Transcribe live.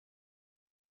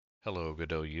Hello,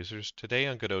 Godot users. Today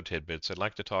on Godot Tidbits, I'd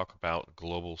like to talk about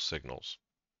global signals.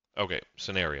 Okay,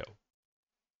 scenario.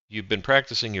 You've been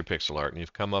practicing your pixel art and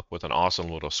you've come up with an awesome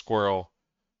little squirrel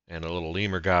and a little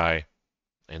lemur guy,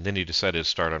 and then you decided to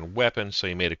start on a weapon, so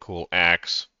you made a cool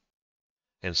axe.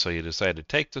 And so you decided to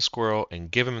take the squirrel and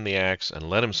give him the axe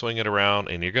and let him swing it around,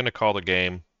 and you're going to call the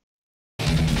game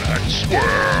that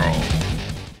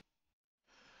squirrel.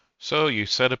 So you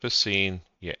set up a scene,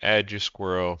 you add your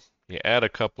squirrel, you add a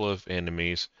couple of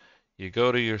enemies, you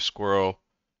go to your squirrel,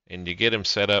 and you get him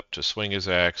set up to swing his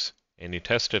axe, and you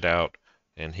test it out,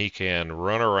 and he can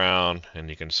run around, and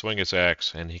he can swing his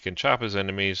axe, and he can chop his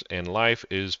enemies, and life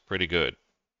is pretty good.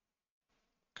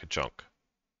 Ka-chunk.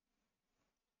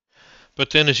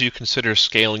 But then as you consider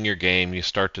scaling your game, you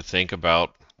start to think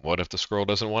about, what if the squirrel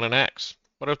doesn't want an axe?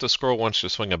 What if the squirrel wants to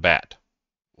swing a bat?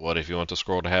 What if you want the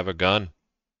squirrel to have a gun?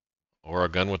 Or a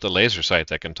gun with a laser sight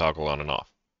that can toggle on and off?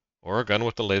 Or a gun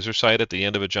with a laser sight at the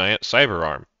end of a giant cyber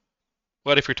arm?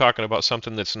 What if you're talking about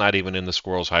something that's not even in the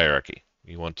squirrel's hierarchy?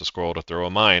 You want the squirrel to throw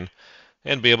a mine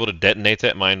and be able to detonate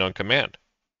that mine on command.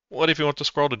 What if you want the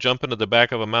squirrel to jump into the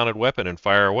back of a mounted weapon and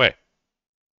fire away?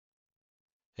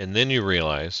 And then you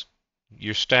realize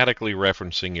you're statically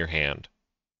referencing your hand.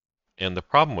 And the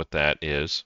problem with that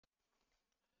is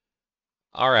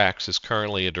our axe is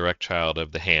currently a direct child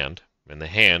of the hand, and the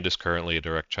hand is currently a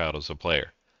direct child of the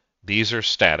player. These are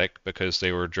static because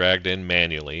they were dragged in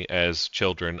manually as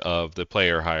children of the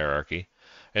player hierarchy,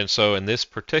 and so in this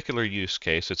particular use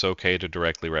case, it's okay to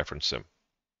directly reference them.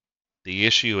 The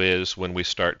issue is when we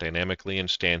start dynamically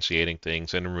instantiating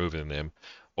things and removing them,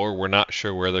 or we're not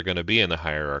sure where they're going to be in the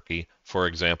hierarchy. For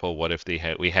example, what if we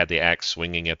had the axe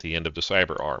swinging at the end of the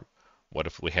cyber arm? What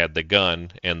if we had the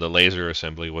gun and the laser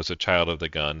assembly was a child of the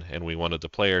gun, and we wanted the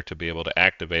player to be able to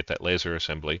activate that laser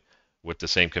assembly with the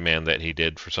same command that he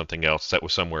did for something else that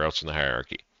was somewhere else in the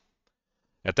hierarchy?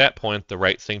 At that point, the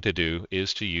right thing to do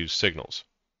is to use signals.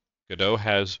 Godot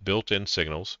has built-in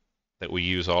signals that we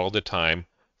use all the time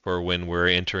for when we're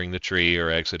entering the tree or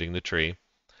exiting the tree.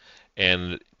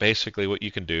 And basically what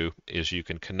you can do is you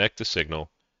can connect the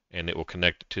signal, and it will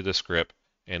connect to the script,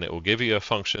 and it will give you a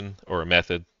function or a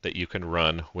method that you can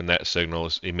run when that signal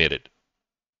is emitted.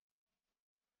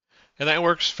 And that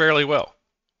works fairly well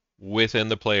within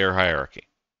the player hierarchy.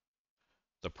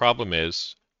 The problem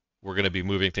is we're going to be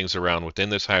moving things around within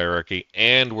this hierarchy,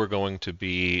 and we're going to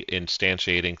be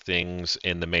instantiating things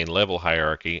in the main level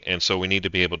hierarchy, and so we need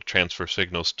to be able to transfer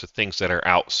signals to things that are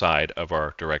outside of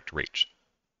our direct reach.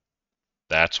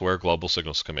 That's where global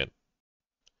signals come in.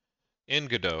 In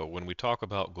Godot, when we talk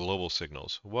about global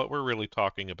signals, what we're really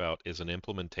talking about is an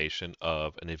implementation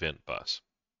of an event bus.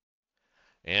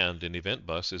 And an event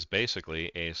bus is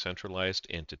basically a centralized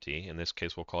entity, in this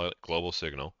case we'll call it global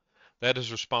signal, that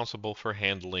is responsible for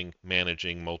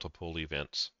managing multiple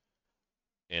events.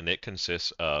 And it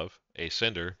consists of a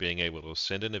sender being able to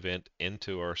send an event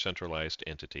into our centralized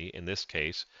entity. In this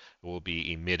case, it will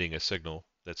be emitting a signal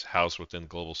that's housed within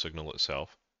global signal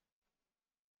itself.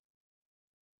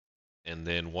 And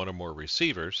then one or more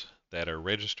receivers that are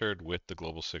registered with the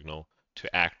global signal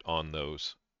to act on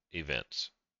those events.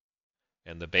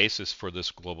 And the basis for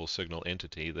this global signal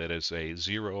entity, that is a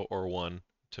 0 or 1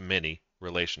 to many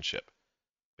relationship.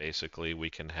 Basically,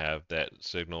 we can have that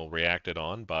signal reacted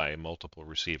on by multiple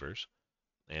receivers,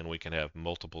 and we can have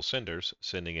multiple senders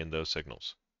sending in those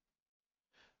signals.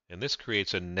 And this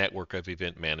creates a network of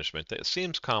event management that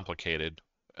seems complicated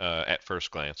at first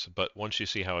glance, but once you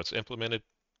see how it's implemented,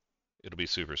 it'll be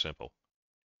super simple.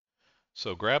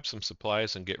 So grab some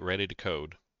supplies and get ready to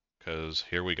code, because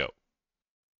here we go.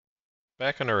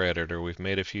 Back in our editor, we've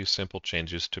made a few simple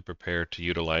changes to prepare to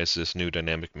utilize this new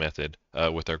dynamic method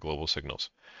with our global signals.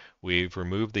 We've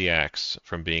removed the axe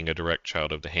from being a direct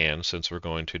child of the hand since we're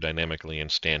going to dynamically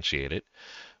instantiate it.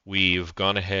 We've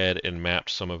gone ahead and mapped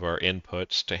some of our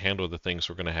inputs to handle the things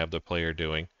we're going to have the player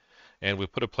doing. And we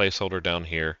put a placeholder down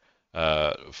here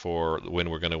for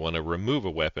when we're going to want to remove a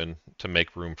weapon to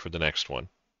make room for the next one.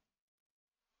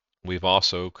 We've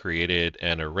also created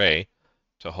an array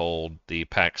to hold the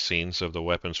pack scenes of the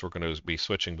weapons we're going to be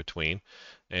switching between.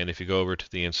 And if you go over to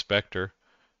the inspector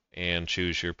and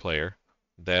choose your player,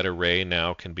 that array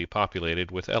now can be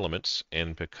populated with elements,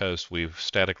 and because we've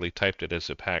statically typed it as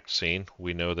a packed scene,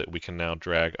 we know that we can now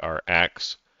drag our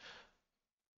axe,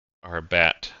 our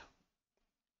bat,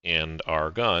 and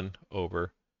our gun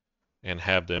over and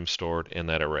have them stored in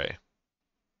that array.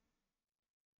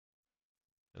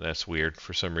 And that's weird.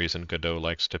 For some reason, Godot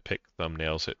likes to pick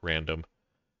thumbnails at random.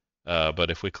 But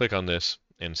if we click on this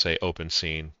and say open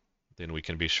scene, then we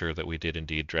can be sure that we did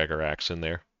indeed drag our axe in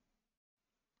there.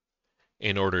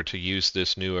 In order to use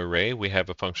this new array, we have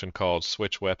a function called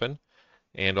switchWeapon,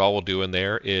 and all we'll do in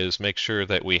there is make sure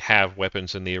that we have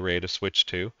weapons in the array to switch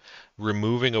to.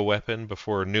 Removing a weapon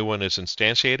before a new one is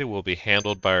instantiated will be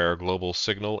handled by our global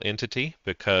signal entity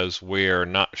because we're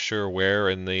not sure where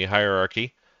in the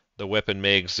hierarchy the weapon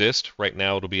may exist. Right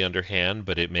now it'll be under hand,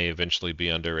 but it may eventually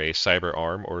be under a cyber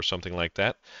arm or something like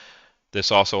that.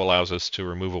 This also allows us to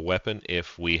remove a weapon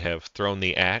if we have thrown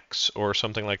the axe or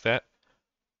something like that.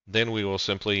 Then we will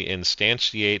simply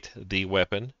instantiate the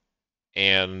weapon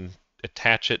and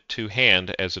attach it to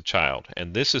hand as a child.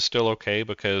 And this is still okay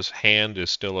because hand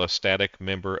is still a static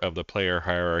member of the player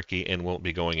hierarchy and won't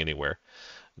be going anywhere.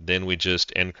 Then we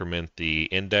just increment the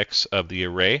index of the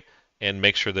array and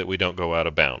make sure that we don't go out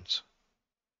of bounds.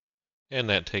 And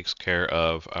that takes care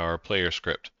of our player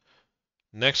script.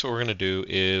 Next, what we're going to do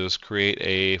is create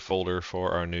a folder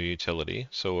for our new utility.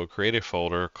 So we'll create a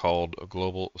folder called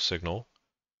global signal.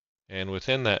 And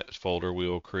within that folder, we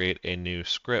will create a new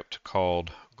script called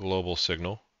global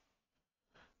signal.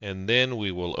 And then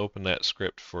we will open that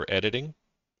script for editing.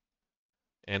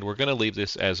 And we're going to leave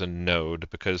this as a node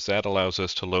because that allows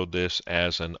us to load this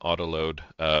as an autoload,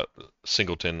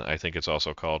 singleton, I think it's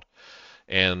also called.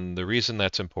 And the reason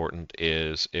that's important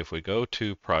is if we go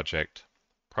to project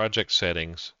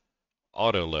settings,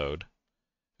 autoload,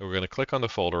 we're going to click on the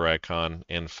folder icon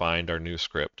and find our new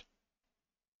script.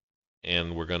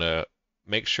 And we're going to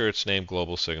make sure it's named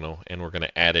global signal and we're going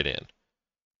to add it in.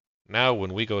 Now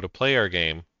when we go to play our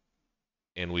game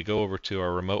and we go over to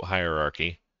our remote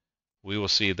hierarchy, we will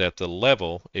see that the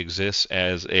level exists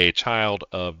as a child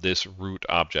of this root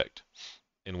object.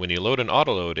 And when you load an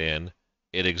autoload in,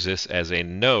 it exists as a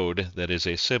node that is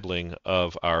a sibling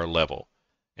of our level.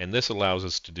 And this allows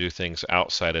us to do things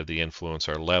outside of the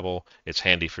influencer level. It's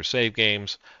handy for save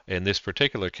games. In this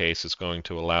particular case, it's going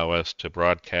to allow us to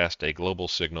broadcast a global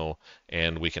signal,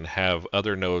 and we can have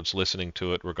other nodes listening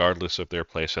to it regardless of their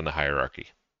place in the hierarchy.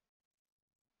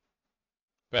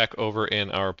 Back over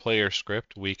in our player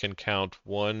script, we can count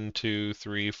 1, 2,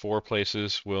 3, 4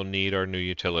 places we'll need our new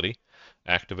utility.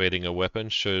 Activating a weapon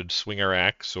should swing our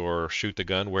axe or shoot the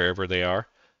gun wherever they are.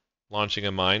 Launching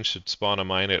a mine should spawn a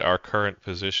mine at our current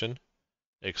position.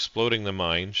 Exploding the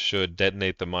mine should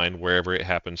detonate the mine wherever it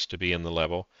happens to be in the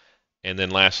level. And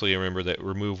then lastly, remember that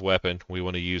remove weapon, we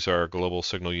want to use our global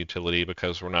signal utility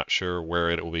because we're not sure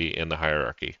where it will be in the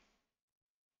hierarchy.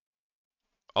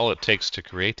 All it takes to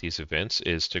create these events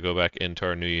is to go back into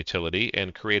our new utility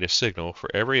and create a signal for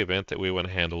every event that we want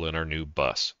to handle in our new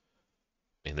bus.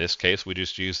 In this case, we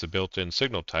just used the built-in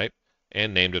signal type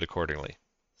and named it accordingly.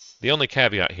 The only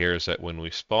caveat here is that when we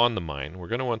spawn the mine, we're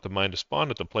going to want the mine to spawn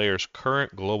at the player's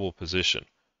current global position.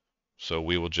 So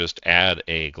we will just add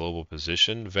a global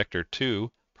position vector2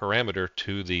 parameter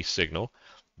to the signal.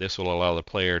 This will allow the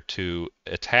player to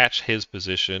attach his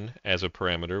position as a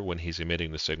parameter when he's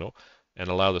emitting the signal and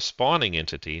allow the spawning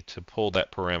entity to pull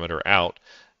that parameter out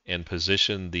and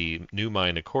position the new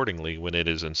mine accordingly when it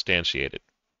is instantiated.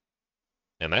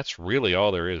 And that's really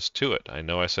all there is to it. I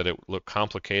know I said it looked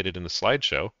complicated in the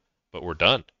slideshow, but we're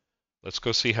done. Let's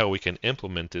go see how we can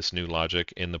implement this new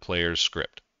logic in the player's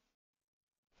script.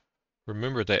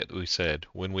 Remember that we said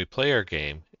when we play our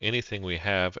game, anything we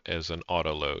have as an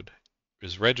autoload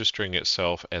is registering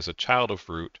itself as a child of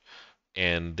root,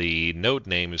 and the node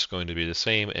name is going to be the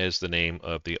same as the name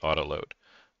of the autoload.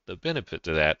 The benefit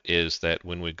to that is that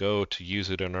when we go to use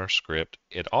it in our script,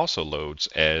 it also loads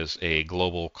as a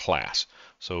global class.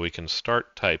 So we can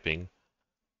start typing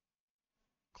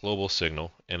global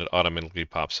signal and it automatically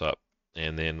pops up.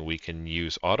 And then we can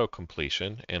use auto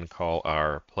completion and call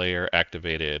our player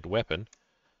activated weapon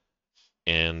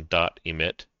and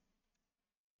 .emit,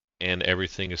 and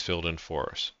everything is filled in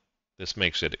for us. This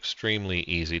makes it extremely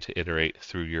easy to iterate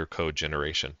through your code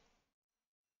generation.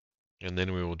 And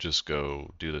then we will just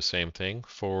go do the same thing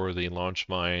for the launch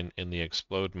mine and the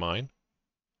explode mine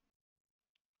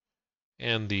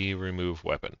and the remove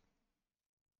weapon.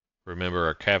 Remember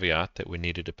our caveat that we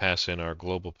needed to pass in our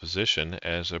global position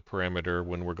as a parameter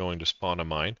when we're going to spawn a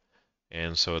mine.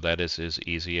 And so that is as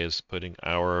easy as putting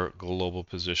our global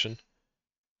position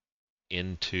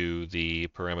into the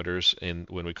parameters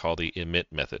when we call the emit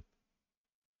method.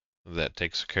 That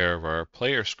takes care of our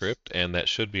player script, and that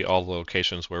should be all the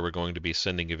locations where we're going to be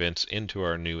sending events into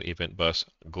our new event bus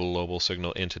global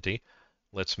signal entity.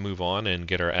 Let's move on and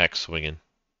get our axe swinging.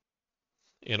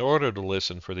 In order to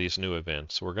listen for these new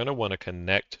events, we're going to want to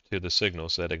connect to the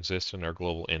signals that exist in our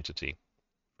global entity.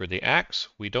 For the axe,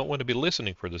 we don't want to be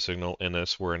listening for the signal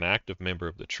unless we're an active member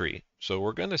of the tree. So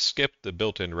we're going to skip the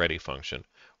built-in ready function.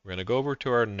 We're going to go over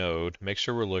to our node, make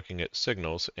sure we're looking at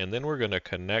signals, and then we're going to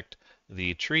connect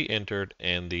the tree entered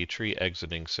and the tree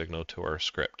exiting signal to our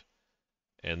script.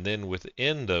 And then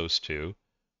within those two,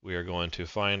 we are going to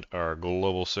find our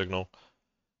global signal,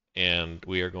 and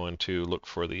we are going to look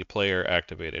for the player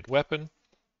activated weapon.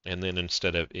 And then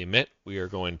instead of emit, we are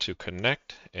going to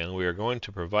connect, and we are going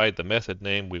to provide the method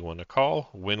name we want to call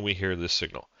when we hear this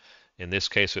signal. In this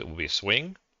case, it will be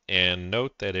swing. And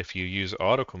note that if you use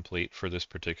autocomplete for this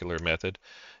particular method,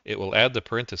 it will add the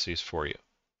parentheses for you.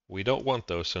 We don't want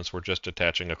those since we're just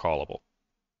attaching a callable.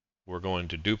 We're going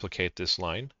to duplicate this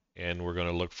line, and we're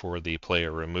going to look for the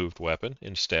player removed weapon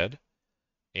instead.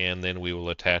 And then we will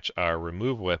attach our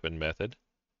remove weapon method.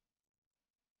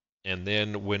 And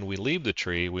then when we leave the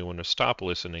tree, we want to stop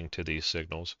listening to these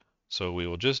signals. So we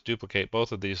will just duplicate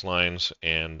both of these lines,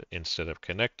 and instead of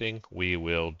connecting, we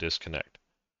will disconnect.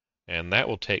 And that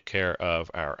will take care of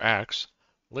our axe.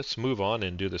 Let's move on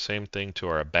and do the same thing to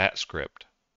our bat script.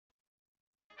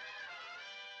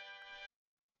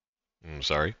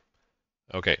 Sorry.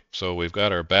 Okay, so we've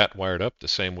got our bat wired up the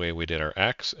same way we did our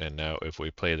axe, and now if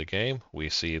we play the game, we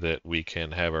see that we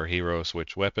can have our hero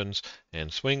switch weapons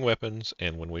and swing weapons,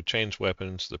 and when we change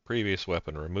weapons, the previous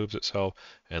weapon removes itself,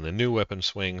 and the new weapon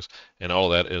swings, and all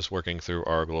that is working through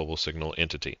our global signal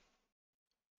entity.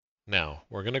 Now,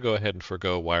 we're going to go ahead and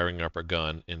forgo wiring up our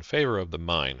gun in favor of the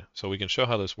mine, so we can show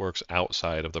how this works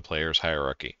outside of the player's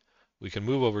hierarchy. We can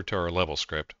move over to our level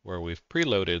script, where we've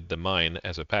preloaded the mine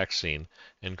as a pack scene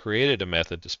and created a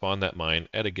method to spawn that mine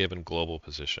at a given global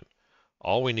position.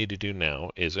 All we need to do now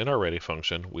is in our ready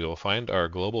function, we will find our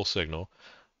global signal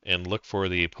and look for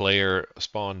the player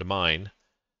spawned mine,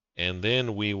 and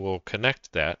then we will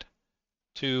connect that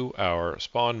to our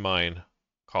spawn mine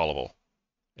callable.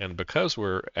 And because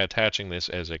we're attaching this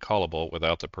as a callable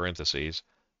without the parentheses,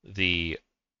 the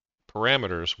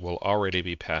parameters will already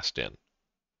be passed in.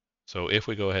 So if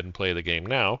we go ahead and play the game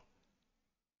now,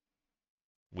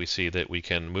 we see that we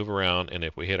can move around, and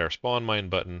if we hit our spawn mine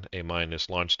button, a mine is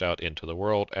launched out into the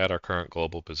world at our current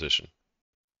global position.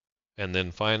 And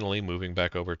then finally, moving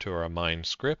back over to our mine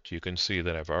script, you can see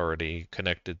that I've already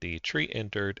connected the tree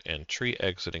entered and tree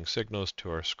exiting signals to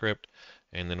our script,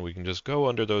 and then we can just go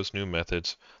under those new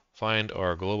methods, find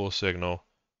our global signal,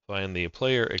 find the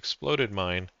player exploded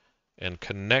mine, and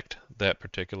connect that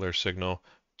particular signal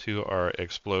to our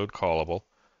explode callable.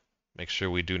 Make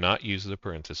sure we do not use the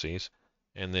parentheses,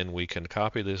 and then we can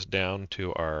copy this down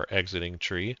to our exiting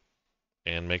tree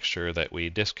and make sure that we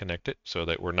disconnect it so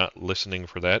that we're not listening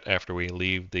for that after we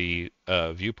leave the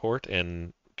viewport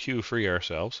and queue free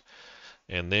ourselves.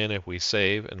 And then if we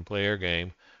save and play our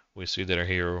game, we see that our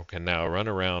hero can now run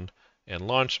around and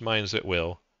launch mines at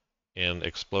will and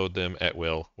explode them at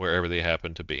will wherever they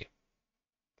happen to be.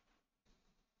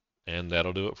 And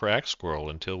that'll do it for Axe Squirrel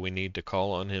until we need to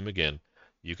call on him again.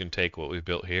 You can take what we've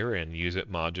built here and use it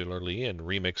modularly and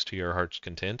remix to your heart's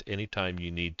content anytime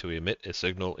you need to emit a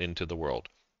signal into the world.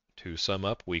 To sum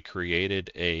up, we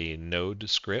created a node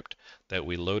script that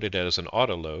we loaded as an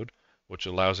auto load, which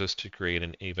allows us to create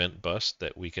an event bus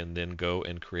that we can then go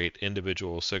and create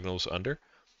individual signals under.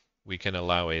 We can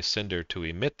allow a sender to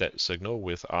emit that signal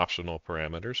with optional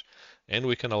parameters, and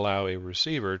we can allow a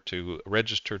receiver to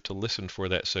register to listen for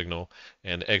that signal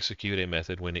and execute a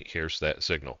method when it hears that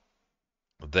signal.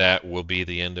 That will be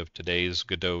the end of today's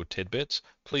Godot Tidbits.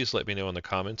 Please let me know in the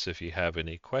comments if you have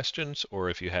any questions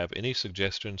or if you have any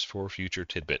suggestions for future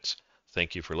tidbits.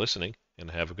 Thank you for listening,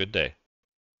 and have a good day.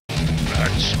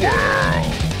 That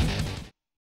squirrel!